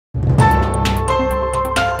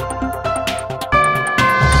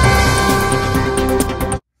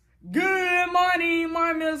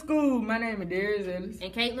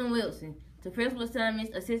and Caitlin Wilson. To Principal Summons,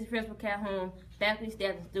 Assistant Principal Calhoun, faculty,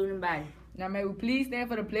 staff, and student body. Now may we please stand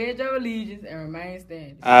for the Pledge of Allegiance and remain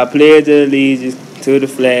standing. I pledge allegiance to the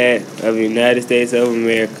flag of the United States of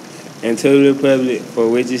America and to the republic for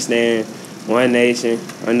which it stands, one nation,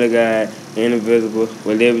 under God, indivisible,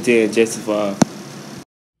 with liberty and justice for all.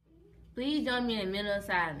 Please join me in a minute of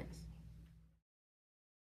silence.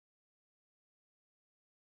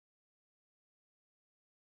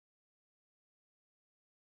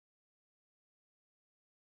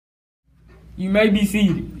 You may be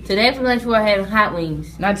seated. Today for lunch we're having hot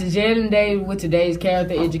wings. Now to Jalen Davis with today's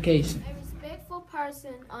character education. A respectful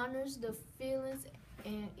person honors the feelings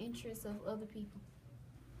and interests of other people.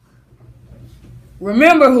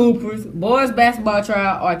 Remember, Hoopers, boys basketball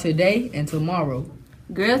trials are today and tomorrow.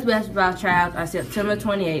 Girls basketball trials are September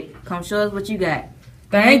 28th. Come show us what you got.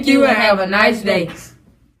 Thank you and have a nice day.